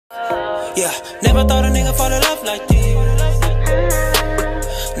Yeah, never thought a nigga fall in love like this.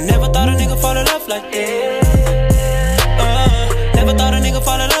 Never thought a nigga fall in love like this. Never thought a nigga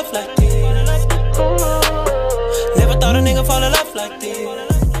fall in love like this. Never thought a nigga fall in love like this.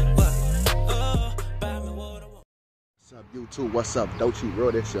 What's up, YouTube? What's up, DOLCE?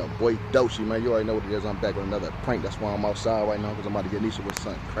 Real, this your boy DOLCE, man. You already know what it is. I'm back with another prank. That's why I'm outside right now, because I'm about to get Nisha with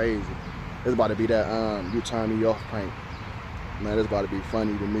something crazy. It's about to be that you turn me off prank. Man, it's about to be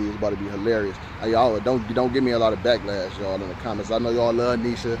funny to me. It's about to be hilarious. Y'all don't give me a lot of backlash, y'all, in the comments. I know y'all love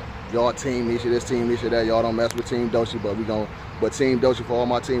Nisha. Y'all team Nisha, this team Nisha, that. Y'all don't mess with Team DOLCE, but Team DOLCE, for all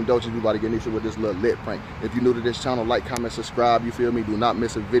my Team DOLCE, we about to get Nisha with this little lit prank. If you're new to this channel, like, comment, subscribe. You feel me? Do not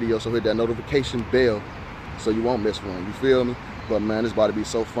miss a video. So hit that notification bell so you won't miss one. You feel me? But man, it's about to be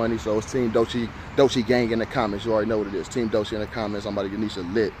so funny. So it's Team DOLCE gang in the comments. You already know what it is. Team DOLCE in the comments. I'm about to get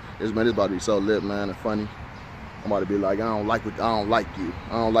Nisha lit. It's about to be so lit, man, and funny. I'm about to be like, I don't like you.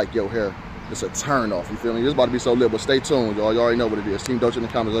 I don't like your hair. It's a turn off. You feel me? It's about to be so lit. But stay tuned, y'all. You already know what it is. Team DOLCE in the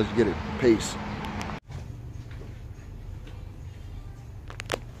comments. Let's get it. Peace.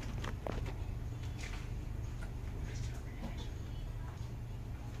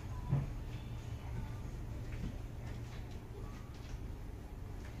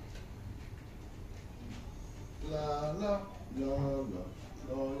 La la la la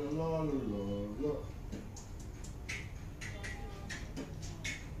la la la la.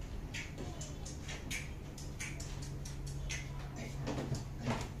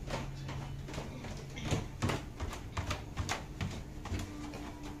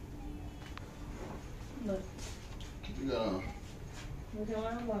 Look. You got on? Look at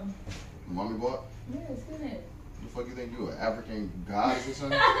what I'm wearing. Mommy bought? Yeah, it's good. The fuck you think you an African goddess or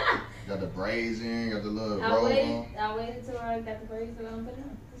something? Got the braids in, got the little robe on. I waited till I got the braids so I don't put it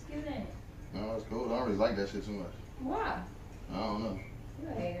on. It's cute, ain't it? No, it's cool. I don't really like that shit too much. Why? I don't know.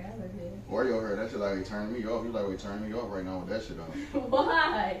 You're a hater. I look good. Or your hair, that shit like turning me off. You like turning me off right now with that shit on.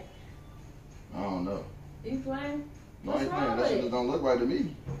 Why? I don't know. You playing? No, I ain't playing. That shit just don't look right to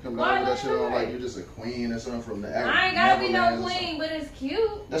me. Coming down with that shit on like you're just a queen or something from the African. I ain't gotta be no queen, but it's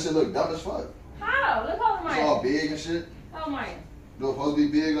cute. That shit look dumb as fuck. How? Look over my. It's all big and shit. Oh my. You know, supposed to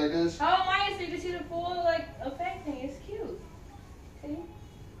be big like this? Oh my, so you can see the full like effect thing. It's cute. See? It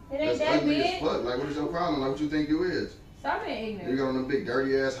ain't That's that ugly big. as fuck. Like, what is your problem? Like, what you think you is? Stop being ignorant. You got on them big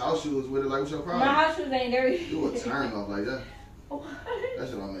dirty ass house shoes with it. Like, what's your problem? My house shoes ain't dirty. You a turn off like that. What? That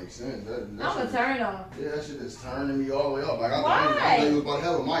shit don't make sense. I'm a turn off. Yeah, that shit is turning me all the way up. Like, I Why? thought you was about to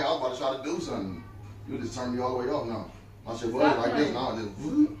have a mic. I was about to try to do something. You just turned me all the way off now. My shit was like this. Now it's just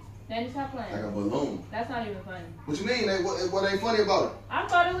whoop, Then stop playing. like a balloon. That's not even funny. What you mean? What ain't funny about it? I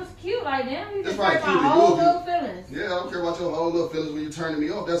thought it was cute. Like, damn, you That's just right, hurt my cute to whole you. little feelings. Yeah, I don't care about your whole little feelings when you turning me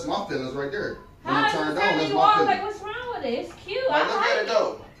off. That's my feelings right there. When How you is turned it on, turning that's you my off? feelings. Like, what's wrong with it? It's cute. Like, I look like at it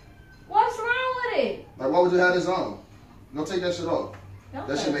though. What's wrong with it? Like, why would you have this on? Don't take that shit off. Don't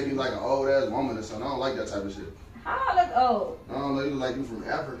That shit make you like an old ass woman or something. I don't like that type of shit. How I look old? I don't know, you look like you from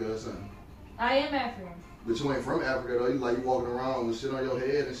Africa or something. I am African. But you ain't from Africa though. You like you walking around with shit on your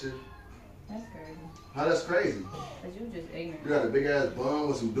head and shit. That's crazy. How that's crazy? Because you just ignorant. You got a big ass bun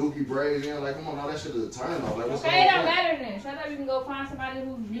with some dookie braids in. Like, come on, now that shit is a turn off. Like, what's Okay, it going don't on? matter then. Shut up, you can go find somebody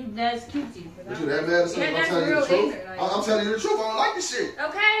that's cute to you. But you that mad or something? Yeah, I'm that's telling you real the truth. ignorant. Like, I'm telling you the truth. I don't like this shit.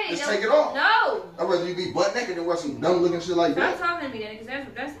 okay. Just take it off. No. I'd rather you be butt naked than wear some dumb looking shit like Stop that. talking to me then,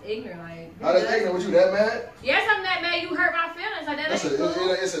 because that's ignorant. Like, How that's ignorant? What, you that mad? yes, I'm that mad. You hurt my feelings. Like, that That's ain't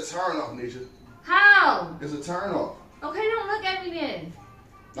cool. it's a turn off, Nisha. How? It's a turn off. Okay, don't look at me then.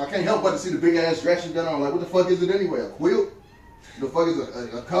 I can't help but to see the big ass dress you got on. Like, what the fuck is it anyway? A quilt? The fuck is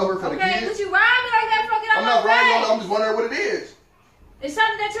a cover for the Okay, kids? but you ride me like that fucking I'm not riding on it. I'm just wondering what it is. It's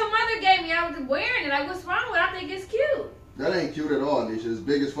something that your mother gave me. I was wearing it. Like, what's wrong with it? I think it's cute. That ain't cute at all, Nisha. It's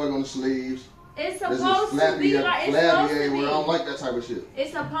big as fuck on the sleeves. It's This is supposed to flappy, be like it's flabby supposed to everywhere. I don't be. like that type of shit.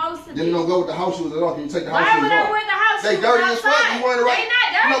 It's supposed to Then be. you don't go with the house shoes at all. Can you take the house Why shoes would I off? wear the house They shoes dirty as fuck. outside? You wearing it right? They not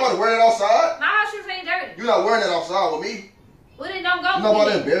dirty. You not about to wear it outside? My house shoes ain't dirty. You're not wearing it outside with me. Well, then don't go You know about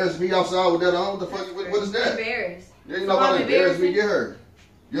to with me. embarrass me outside with that on? What the fuck? What is that? Embarrassed. Yeah, you know about to embarrass me. Get her.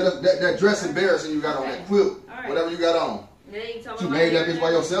 Yeah, that dress embarrassing you got on, that quilt, All right. whatever you got on. Then you talk You about made that my bitch by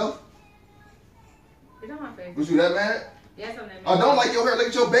yourself? It's on my face. Was you that mad? Yes, I'm that I mad. don't like your hair. Look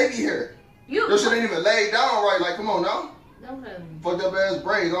at your baby hair. You. Your shit ain't even laid down right. Like, come on now. Don't play with me. Fucked up ass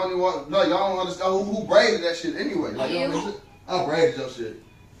braids. I don't even want. No, y'all don't understand who braided that shit anyway. Like, you know what I'm saying? I braided your shit.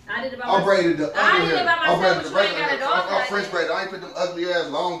 I did it by I myself. braided the I ugly did it hair. by I myself, braided the but you ain't regular got a hair. dog I like French that. braided. I ain't put them ugly ass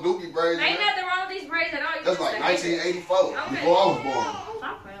long dookie braids in Ain't there. nothing wrong with these braids at all. You That's just like a hater. 1984, Okay. before I was born.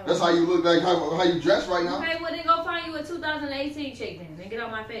 Stop playing with That's me. how you look like, how you dress right now. Okay, well then go find you a 2018 chick then. Then get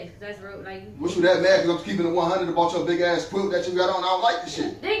on my face. 'Cause that's real. Like. What you that mad because I'm keeping it 100 about your big ass quilt that you got on? I don't like the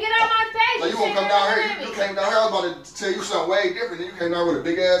shit. Then get out my face. Like you won't come down here. You came down here. I was about to tell you something way different. Then you came down with a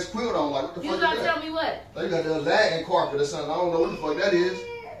big ass quilt on. Like what the fuck is that? You gonna tell me what? Like you got the Latin carpet or something. I don't know what the fuck that is.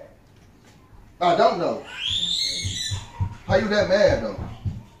 I don't know. How you that mad though?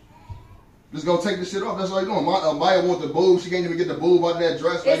 Just gonna take this shit off. That's all you doing. Maya want the boob. She can't even get the boob out of that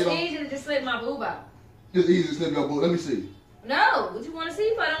dress. It's easy to just slip my boob out. It's easy to slip your boob. Let me see. No, what you want to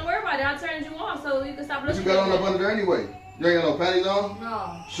see for? Don't worry about it. I'll turn you off so you can stop What looking you got at on up under there anyway? You ain't got no panties on?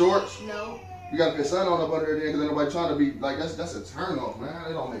 No. Shorts? No. You got to put sun on up under there then because ain't nobody trying to be, like, that's a turn off,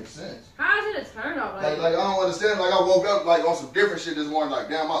 man. It don't make sense. How is it a turn off? Like, I don't understand. Like, I woke up, like, on some different shit this morning. Like,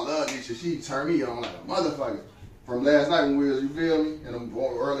 damn, I love Nisha. She turned me on like a motherfucker. From last night when we was, you feel me? And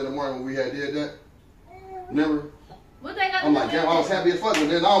early in the morning when we had did that. Remember? What they got I'm like, damn, I was happy as fuck. But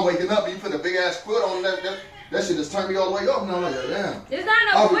then I'm waking up and you put a big ass quilt on that shit just turned me all the way up. And I'm like, damn. It's not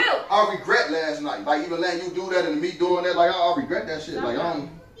no quilt. I regret last night. Like, even letting you do that and me doing that, like, I regret that shit. Like,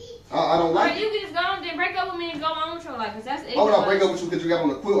 I don't like it. You can just go on, then break up with me and go on with your life, because that's it. Why would I break up with you because you got on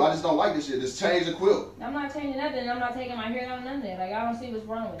the quilt? I just don't like this shit. Just change the quilt. I'm not changing nothing. I'm not taking my hair out of none of that. Like, I don't see what's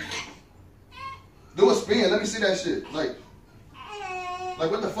wrong with it. Do a spin. Let me see that shit.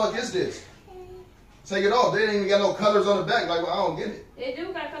 Like what the fuck is this? Take it off. They ain't even got no colors on the back. Like, well, I don't get it. It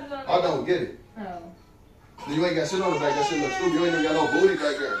do got colors on the back. I don't get it. No. You ain't got shit on the back. That shit looks stupid. You ain't even got no booty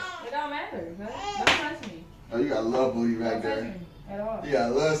back there. It don't matter. Don't touch me. Oh, you got a little booty back there. Don't touch me at all. You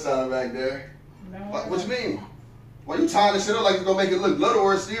got a little something back there. What you mean? Why you tying this shit up like you gonna make it look little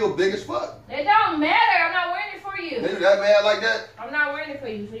or it's still big as fuck? It don't matter. I'm not wearing it for you. Maybe that mad like that? I'm not wearing it for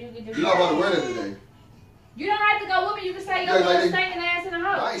you, so you can just. You're not about to wear that today. You don't have to go with me. You can say your little stinking ass in the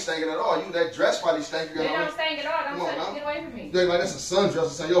house. I ain't stinking at all. You that dress probably stink. It don't stink at all. Don't touch. Get away from me. Like that's a sundress.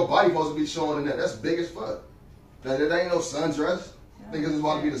 Saying your body supposed to be showing in that. That's big as fuck. That ain't no sundress. I think it's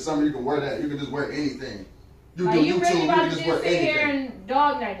about to be the summer. You can wear that. You can just wear anything. You like do you YouTube. really You about can to just wear sit here anything. and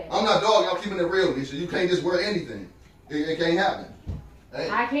dog like that. I'm not dogging. I'm keeping it real, Nisha. You can't just wear anything. It can't happen. Hey.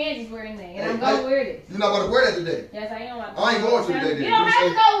 I can't just wear anything, and I'm gonna wear this. You're not gonna wear that today. Yes, I am. I ain't going to today. You don't have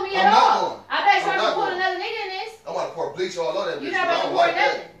to go with me at all. I bet you I'm to put another nigga in this. I'm about to pour bleach all on that bitch. You're not about to pour like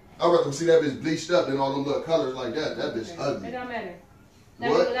nothing. I'd rather see that bitch bleached up than all them little colors like that. That bitch ugly. It don't matter.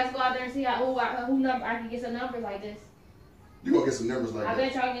 What? Let's go out there and see who number I can get some numbers like this. You gonna get some numbers like I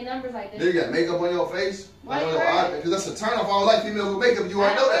that. bet y'all get numbers like this. Then you got makeup on your face? Why you hurt? Because that's a turn off. I don't like females with makeup. You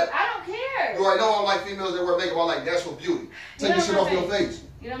already know that. I don't care. You already know I don't like females that wear makeup. I like natural beauty. Take this shit off your face.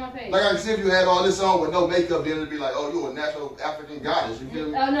 Get on my face. Like I can see if you had all this on with no makeup, then it'd be like, oh, you a natural African goddess. You feel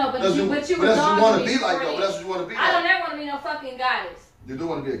me? Oh no, but you that's what you want to be like though. That's what you want to be like. I don't ever want to be no fucking goddess. You do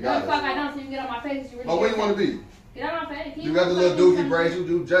want to be a No, goddess. fuck, I don't. So you can get on my face. Oh, what do you want to be? Get on my face. You got the little dookie braids. You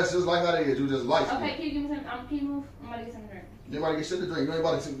do just like how they is. You just like. Okay, can you give me some? Can you move? I'm about to get some drink. You ain't about to get shit to drink. You ain't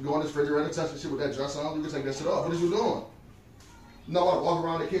about to go in this refrigerator and touch the shit with that dress on. You can take that shit off. What is you doing? You know about to walk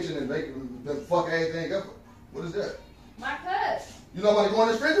around the kitchen and make and fuck everything up. What is that? My cuss. You know about to go in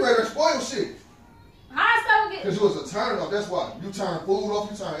this refrigerator and spoil shit. How I still get? Because you was a turn off. That's why. You turn food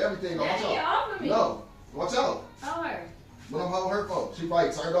off. You turn everything off. Yeah, Watch get out. off of me. No. Watch out. Hold her. What I'm holding her for? She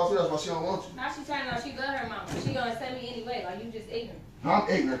probably turned off too. That's why she don't want you. Now she turned out. She love her mama. She gonna send me anyway. Like you just ignorant. I'm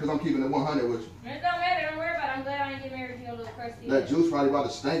ignorant because I'm keeping it 100 with you. It don't matter. Don't worry about it. I'm glad I ain't get married to your little crusty. That juice probably about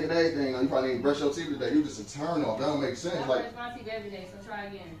to stink and everything. You probably didn't brush your teeth today. You just a turn off. That don't make sense. I Like, brush my teeth every day, so try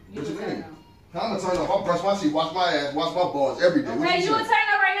again. what you a turn mean? off. How am I turn off? I brush my teeth, wash my ass, wash my balls every day. Okay, you a turn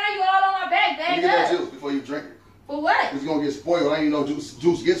off right now. You all on my back. Let me Bag get that up. juice before you drink it. For what? It's gonna get spoiled. I ain't know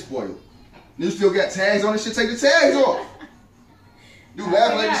juice gets spoiled. You still got tags on this shit. Take the tags off. You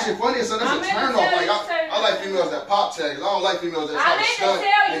laughing like this shit funny, so that's a turn off. Like I like females that pop tags. I don't like females that try to stunt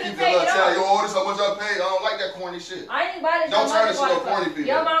and keep their little tag. Yo, this how much I paid. I don't like that corny shit. I ain't buy this. Don't turn this into a corny female.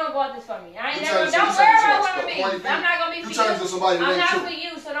 Your mama bought this for me. I ain't You never. turn Don't this worry into about a what I'm corny be. I'm not gonna be for You turn into somebody I'm that not ain't for you.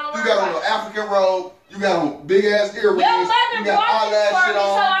 you, so don't You worry got on about an it. African robe. You got on big ass earrings. Your mother You got bought this eyelash for shit me,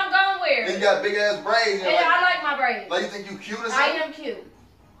 so on. I'm gonna wear And you it. got big ass braids. Yeah, I like my braids. Like you think you cute or I something? am cute.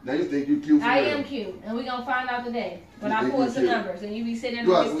 Now you think you cute for I real. am cute, and we gonna find out today. When You I think pull you some cute. numbers, and you be sitting You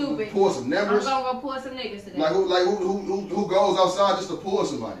there got looking stupid. pull some numbers. I'm gonna go pull some niggas today. Like who goes outside just to pull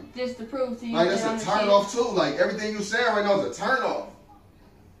somebody? Just to prove to you. Like that I'm that's a the turn shit. off too. Like everything you saying right now is a turn off.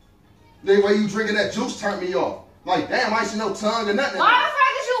 The way you drinking that juice turned me off. Like damn, I ain't see no tongue or nothing. Why the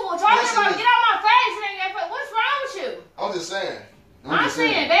fuck is you talking Listen about? to- Get out my face, nigga. What's wrong with you? I'm just saying. I'm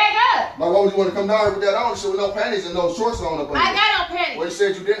saying, bag up. Like, why would you want to come down here with that on shit with no panties and no shorts on up under I it? got no panties. Well, you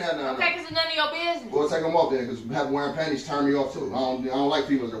said you didn't have none. Okay, because it's none of your business. Well, take them off then, because having wearing panties turn me off too. I don't like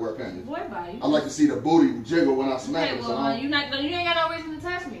females that wear panties. Boy, bye. I like to see the booty jiggle when I smack Okay, it. well, So you ain't got no reason to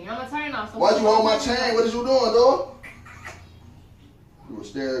touch me. I'm gonna turn off. So why'd you hold my chain? What is you doing, dog? You were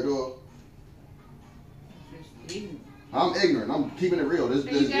scared, dog. I'm ignorant. I'm keeping it real. This So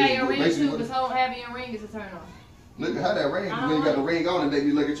you got your ring basically too, what because having your ring is a turn off. Look at how that ring. When you got the ring on, and they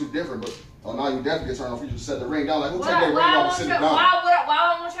be looking at you different. But now you definitely get turned off. You just set the ring down. Like who take that ring off and sit it down? Why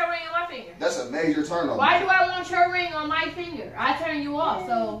I want your ring on my finger? That's a major turn off. Why do I want your ring on my finger? I turn you off,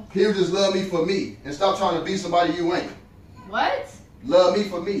 so. He'll just love me for me and stop trying to be somebody you ain't. What? Love me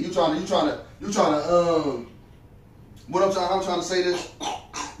for me. You trying to what I'm trying to say this.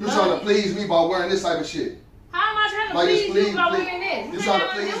 You trying to please me by wearing this type of shit. How am I trying to Like please you by wearing this? You trying to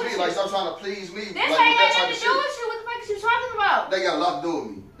please me? Like stop trying to please me. This like, ain't got that nothing to do with you. What the fuck is you talking about? They got a lot to do with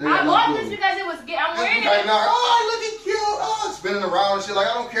me. I bought this because it was. I'm wearing it. Oh, looking cute. Oh, spinning around and shit. Like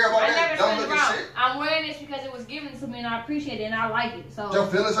I don't care about that dumb looking shit. I'm wearing this because it was given to me and I appreciate it and I like it. So. Your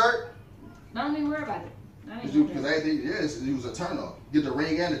feelings hurt? Don't even worry about it. Because everything, yes, it was a turn off. Get the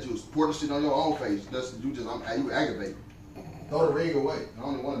ring and the juice. Pour the shit on your own face. That's you aggravate. Throw the ring away. I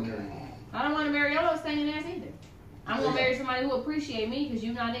don't even want to marry you. I don't want to marry your little stinking ass either. I'm gonna marry somebody who appreciate me because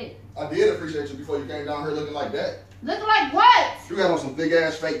you not it. I did appreciate you before you came down here looking like that. Looking like what? You got on some big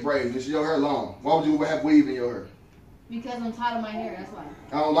ass fake braids and your hair long. Why would you have weave in your hair? Because I'm tired of my hair, that's why.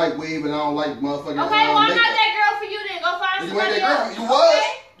 I don't like weave and I don't like motherfucking. Okay, well I'm not that girl for you then. Go find somebody else. You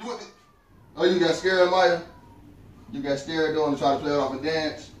was? Okay? Oh, you got scared, Maya? You got scared though and tried to play it off and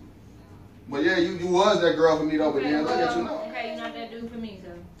dance? But yeah, you was that girl for me though, but then look at you now. Okay, you're not that dude for me,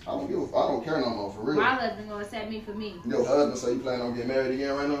 so. I don't care no more, for real. My husband gonna accept me for me. Your husband, so you planning on getting married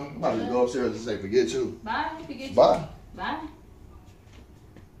again right now? I'm about to go upstairs and say, forget you. Bye, forget you. Bye. Bye.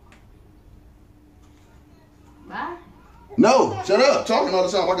 Bye. No, shut up. Talking all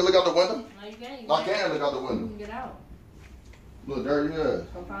the time. I can look out the window. No, you can't. I can look out the You window. can get out. Look dirty ass.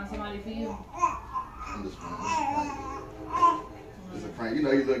 Go find somebody for you. I'm just playing. It's a prank. You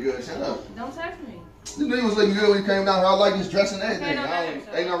know you look good. Shut up. Don't touch me. You knew you was looking good when you came down here. I like this dress and everything. Okay, don't matter,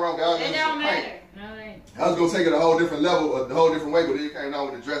 Ain't nothing wrong with it. It don't matter. No, it ain't. I was gonna take it a whole different level, a whole different way, but then you came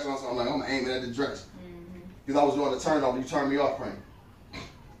down with the dress on, so I'm like, I'm aiming at the dress. Because I was doing the turn off and you turned me off, prank.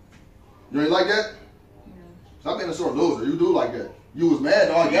 You ain't like that? No. Stop being a sore loser. You do like that. You was mad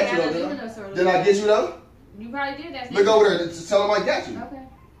though. I got you though, didn't I? Did I get you though? You probably did that. Look over there and just tell him I got you. Okay.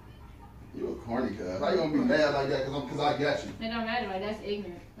 You a corny cuz. How you gonna be mad like that because I got you? It don't matter. Like, that's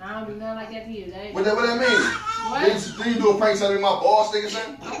ignorant. I don't do nothing like that to you. That What that mean? What? Did you do a prank something my balls nigga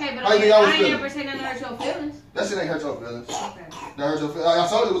something? Okay, but How you think I was I ain't feeling? never say nothing to hurt your feelings. That shit ain't hurt your feelings. Okay. That hurt your feelings. I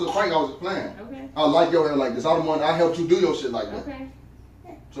told you it was a prank I was just playing. Okay. I like your hair like this. I helped you do your shit like that. Okay.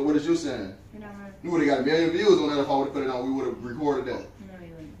 So what is you saying? You're not right. You would have got a million views on that if I would have put it on. We would have recorded that. No,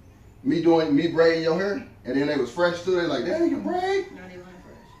 you wouldn't. Me braiding your hair, and then they was fresh too. They like, damn, you can braid. No, they weren't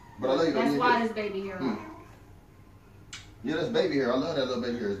fresh. But I like you. That's why this baby hair on. Yeah, that's baby hair. I love that little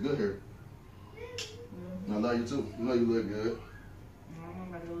baby hair. It's good hair. I love you too. You know you look good. I'm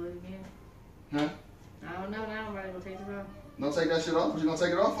about to go look again. Huh? I don't know now. I'm about to go take it off. Don't take that shit off. What you gonna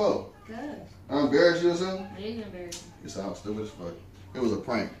take it off for? Good. I embarrass you or something? It is embarrassing. You sound stupid as fuck. It was a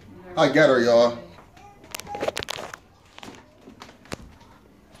prank. I got her, y'all.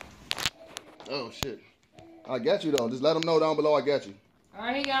 Oh shit. I got you though. Just let them know down below I got you.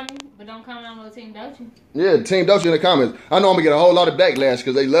 Alright, he got me, but don't comment on the Team Dolce. Yeah, Team Dolce in the comments. I know I'm gonna get a whole lot of backlash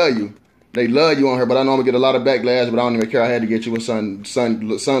because they love you. They love you on her, but I know I'm gonna get a lot of backlash, but I don't even care. I had to get you a sun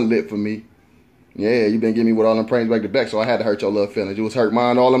lit for me. Yeah, you been giving me with all them pranks back to back, so I had to hurt your little feelings. You was hurt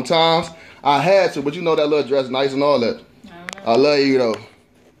mine all them times. I had to, but you know that little dress nice and all that. I love you though.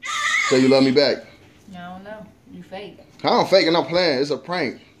 So you love me back. I don't know. You fake. I don't fake and I'm playing. It's a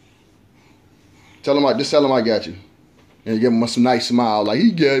prank. Tell him just tell him I got you. And give him some nice smile like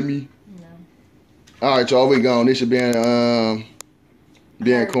he got me. No. Alright, y'all, we gone. This should be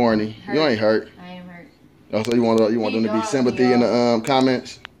being corny. Hurt. You ain't hurt. I am hurt. Oh, so you want them to be sympathy in the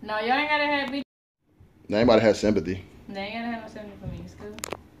comments? No, y'all ain't gotta have me. Anybody have sympathy. They ain't gotta have no sympathy for me. It's cool.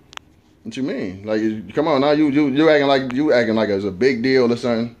 What you mean? Like, come on now, you acting like it's a big deal or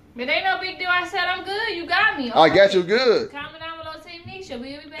something. It ain't no big deal. I said I'm good. You got me. I got you good. Comment down below, Team Nisha.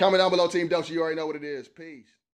 We'll be back. Comment down below, Team Dolce. You already know what it is. Peace.